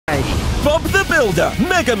Bob the Builder,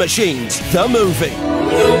 Mega Machines, the movie.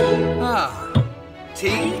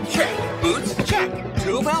 Tea, check. Boots, check.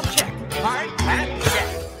 Tool belt, check. Hard hat, check.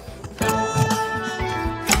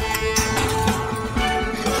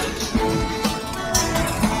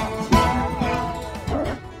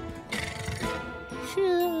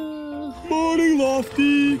 Morning,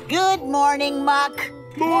 Lofty. Good morning, Muck.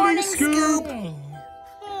 Morning, Scoop.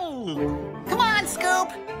 Come on, Scoop.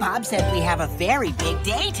 Bob said we have a very big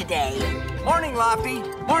day today. Morning, Lofty.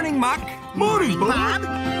 Morning, Muck. Morning, Bob.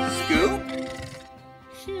 Scoop.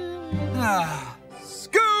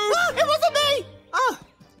 Scoop! Oh, it wasn't me!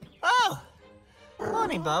 Oh.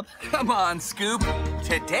 Morning, Bob. Come on, Scoop.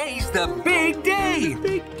 Today's the big day.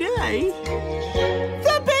 Big day?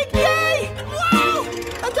 The big day! Wow!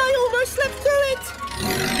 And I almost slipped through it.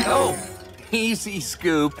 Oh, easy,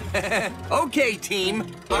 Scoop. Okay, team.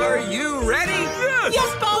 Are you ready?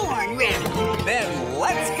 Yes, Bob. Born ready. Then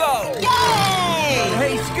let's go. Yay!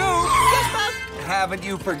 Hey, Scoop. Yes, Bob. Haven't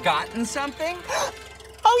you forgotten something?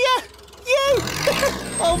 Oh, yeah. You!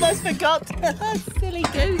 Almost forgot. Silly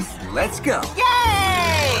goose. Let's go.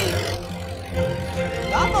 Yay!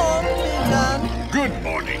 Come on, Susan. Good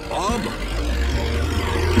morning, Bob.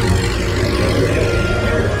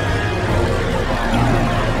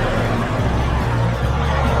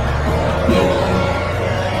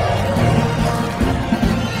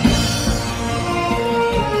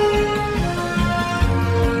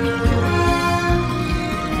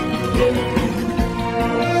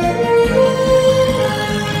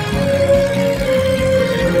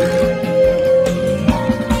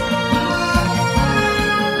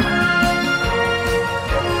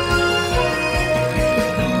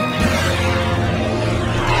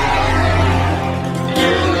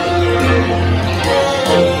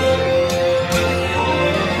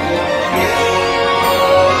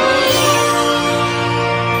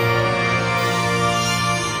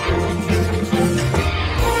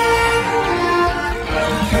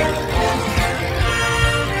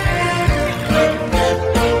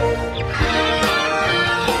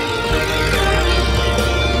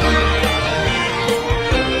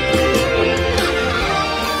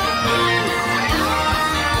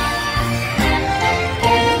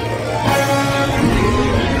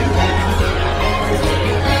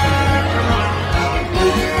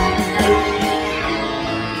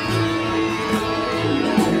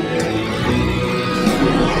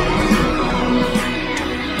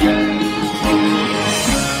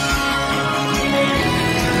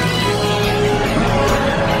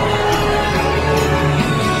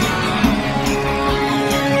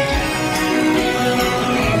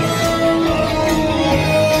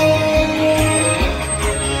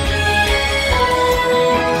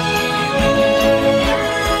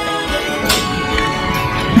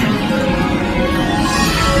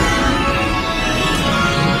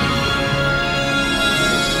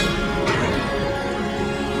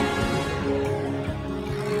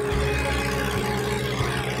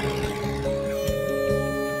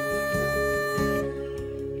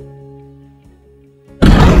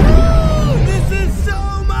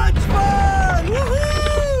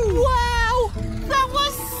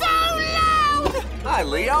 Hi,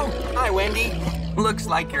 Leo. Hi, Wendy. Looks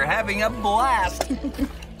like you're having a blast.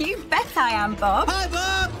 You bet I am, Bob. Hi,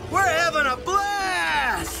 Bob. We're having a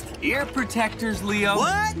blast. Ear protectors, Leo.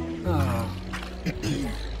 What?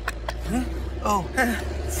 Oh,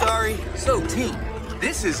 sorry. So, team,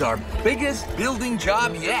 this is our biggest building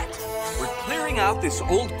job yet. We're clearing out this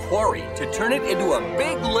old quarry to turn it into a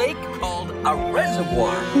big lake called a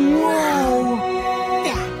reservoir. Whoa!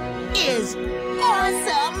 That is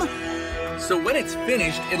awesome! So when it's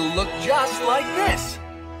finished, it'll look just like this.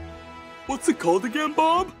 What's it called again,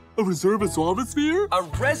 Bob? A reservosphere? A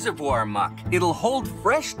reservoir, Muck. It'll hold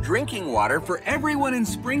fresh drinking water for everyone in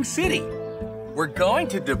Spring City. We're going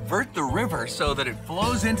to divert the river so that it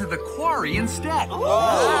flows into the quarry instead. Oh,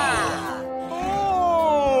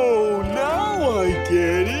 now I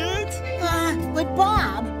get it. But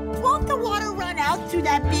Bob, won't the water run out through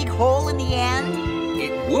that big hole in the end?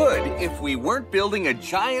 It would if we weren't building a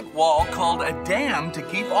giant wall called a dam to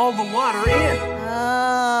keep all the water in.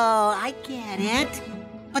 Oh, I get it.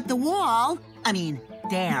 But the wall,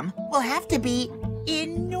 dam, will have to be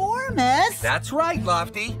enormous. That's right,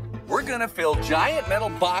 Lofty. We're gonna fill giant metal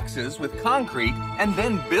boxes with concrete and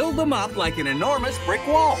then build them up like an enormous brick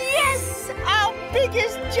wall. Yes! Our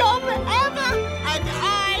biggest job ever! And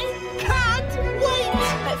I can't wait!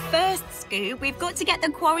 But first, Scoop, we've got to get the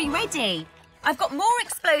quarry ready. I've got more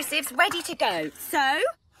explosives ready to go. So,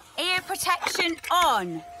 ear protection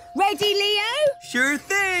on. Ready, Leo? Sure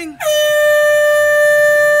thing.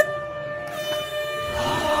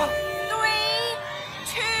 The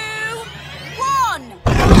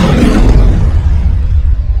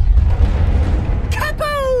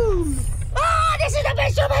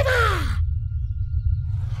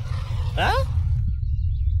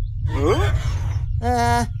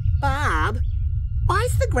Bob,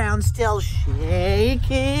 why's the ground still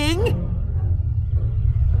shaking?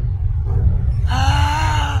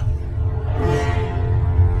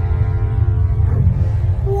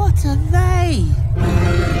 What are they?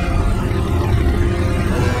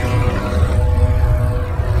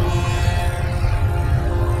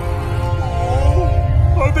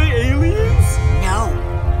 Are they aliens? No,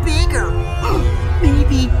 bigger.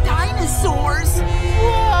 Maybe dinosaurs.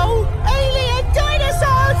 Whoa, alien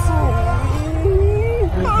dinosaurs!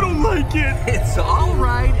 I don't like it. It's all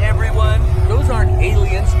right, everyone. Those aren't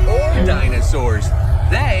aliens or dinosaurs.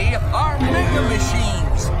 They are mega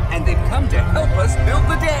machines, and they've come to help us build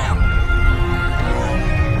the dam.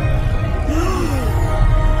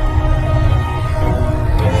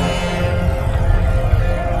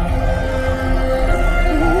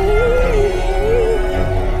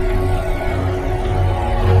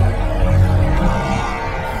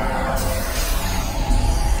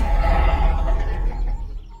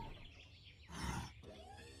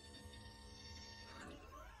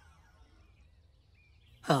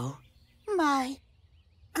 Oh, my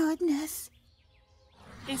goodness.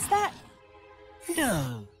 Is that...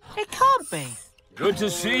 No, it can't be. Good to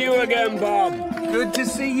see you again, Bob. Good to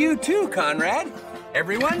see you too, Conrad.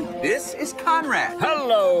 Everyone, this is Conrad.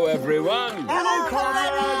 Hello, everyone. Hello,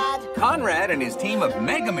 Conrad. Conrad and his team of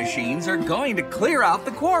mega machines are going to clear out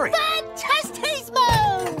the quarry. Fantastismo!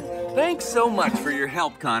 Thanks so much for your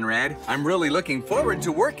help, Conrad. I'm really looking forward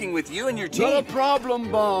to working with you and your team. Not a problem,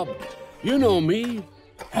 Bob. You know me.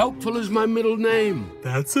 Helpful is my middle name.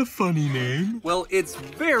 That's a funny name. Well, it's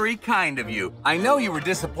very kind of you. I know you were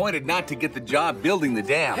disappointed not to get the job building the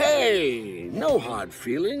dam. Hey, no hard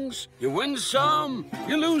feelings. You win some,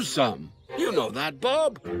 you lose some. You know that,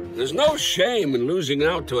 Bob. There's no shame in losing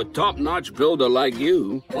out to a top-notch builder like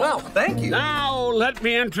you. Well, thank you. Now, let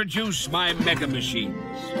me introduce my mega machines.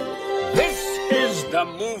 This is the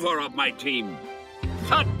mover of my team.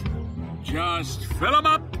 Thud. Just fill him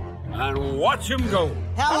up and watch him go.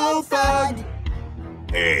 Hello, Thud.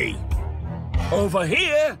 Hey. Over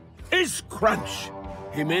here is Crunch.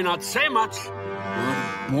 He may not say much,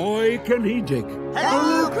 but boy can he dig.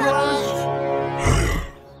 Hello, Crunch.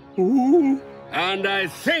 Ooh. And I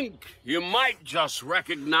think you might just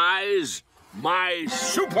recognize my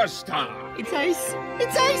superstar. It's Ace.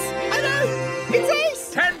 It's Ace. I know. It's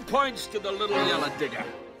Ace. 10 points to the little yellow digger.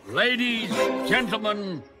 Ladies,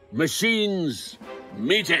 gentlemen, machines,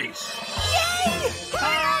 meet Ace. Yay!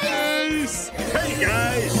 Ace! Hey,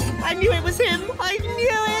 guys. I knew it was him. I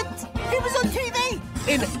knew it. He was on TV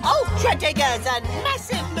in Ultra Diggers and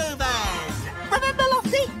Massive Movers. Remember,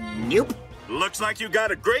 Lofty? Nope. Looks like you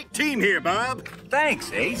got a great team here, Bob.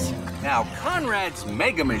 Thanks, Ace. Now, Conrad's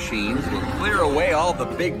mega machines will clear away all the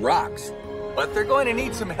big rocks, but they're going to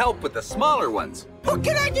need some help with the smaller ones. Oh,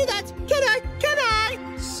 can I do that? Can I?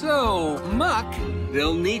 So, Muck,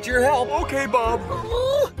 they'll need your help. Okay, Bob.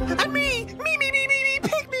 Oh, and me,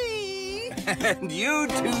 pick me. And you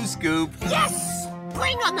too, Scoop. Yes!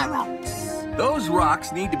 Bring on the rocks. Those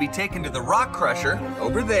rocks need to be taken to the rock crusher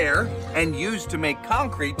over there and used to make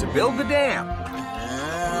concrete to build the dam.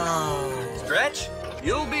 Stretch,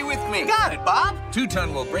 you'll be with me. Got it, Bob.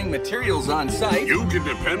 Two-Ton will bring materials on site. You can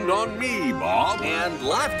depend on me, Bob. And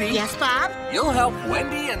Lofty, Yes, Bob? you'll help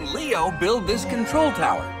Wendy and Leo build this control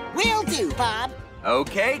tower. Will do, Bob.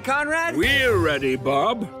 Okay, Conrad? We're ready,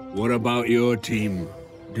 Bob. What about your team?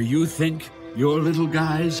 Do you think your little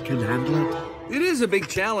guys can handle it? It is a big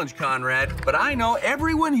challenge, Conrad, but I know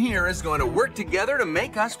everyone here is going to work together to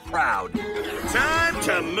make us proud. Time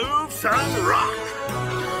to move some rock.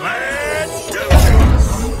 Let's do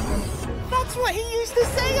this. That's what he used to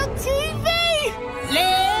say on TV.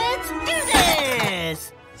 Let's do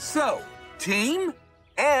this. So, team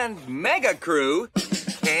and mega crew,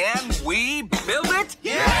 can we build it?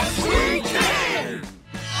 Yes, we can.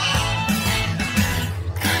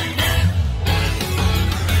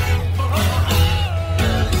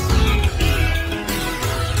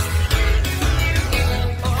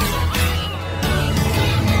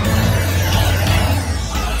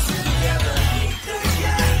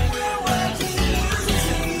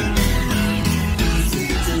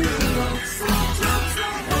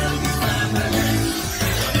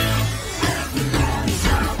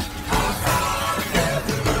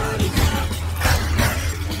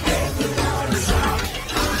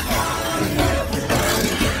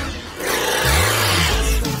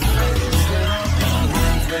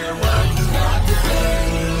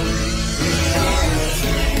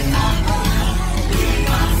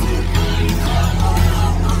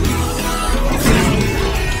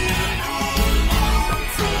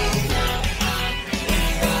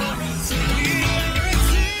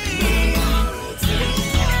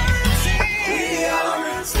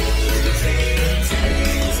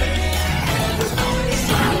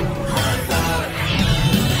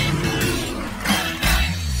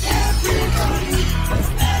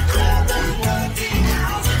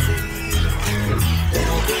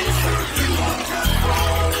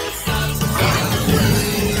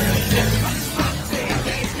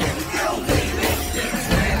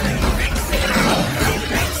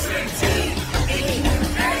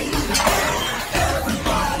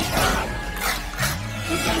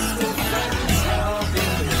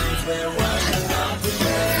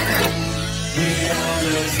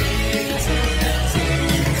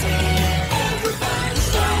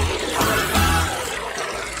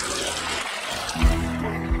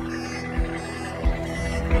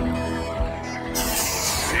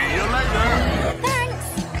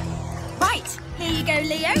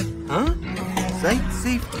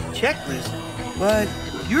 checklist, but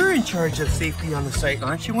you're in charge of safety on the site,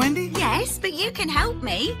 aren't you, Wendy? Yes, but you can help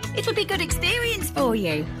me. It'll be good experience for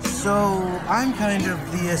you. So I'm kind of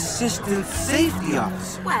the assistant safety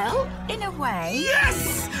officer. Well, in a way.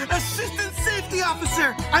 Yes! Assistant safety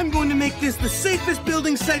officer! I'm going to make this the safest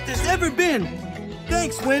building site there's ever been.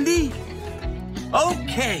 Thanks, Wendy.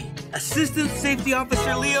 Okay, assistant safety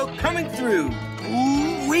officer Leo coming through.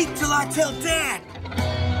 Ooh, wait till I tell Dad.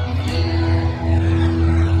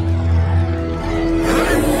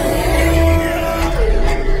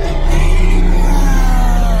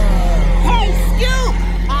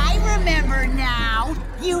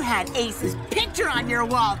 You had Ace's picture on your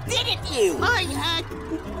wall, didn't you?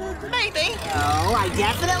 Maybe. Oh, I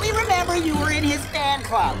definitely remember you were in his fan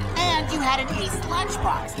club. And you had an Ace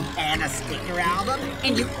lunchbox and a sticker album.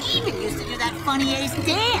 And you even used to do that funny Ace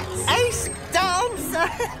dance. Ace dance?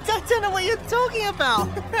 I don't know what you're talking about.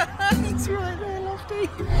 It's right there, Lofty.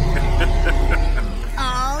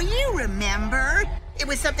 Oh, you remember? It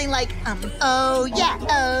was something like, oh yeah,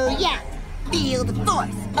 feel the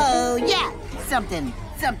force, oh yeah, something.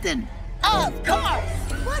 Of course!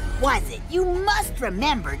 What was it? You must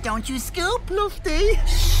remember, don't you, Scoop? Lofty,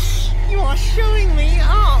 you are showing me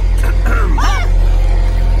up.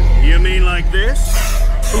 You mean like this?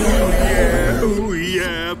 Ooh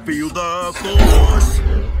yeah, feel the force.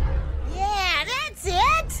 Yeah, that's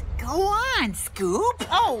it. Go on, Scoop.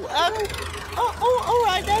 All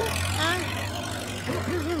right then.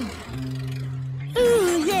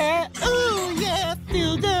 Ooh yeah,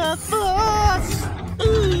 feel the force.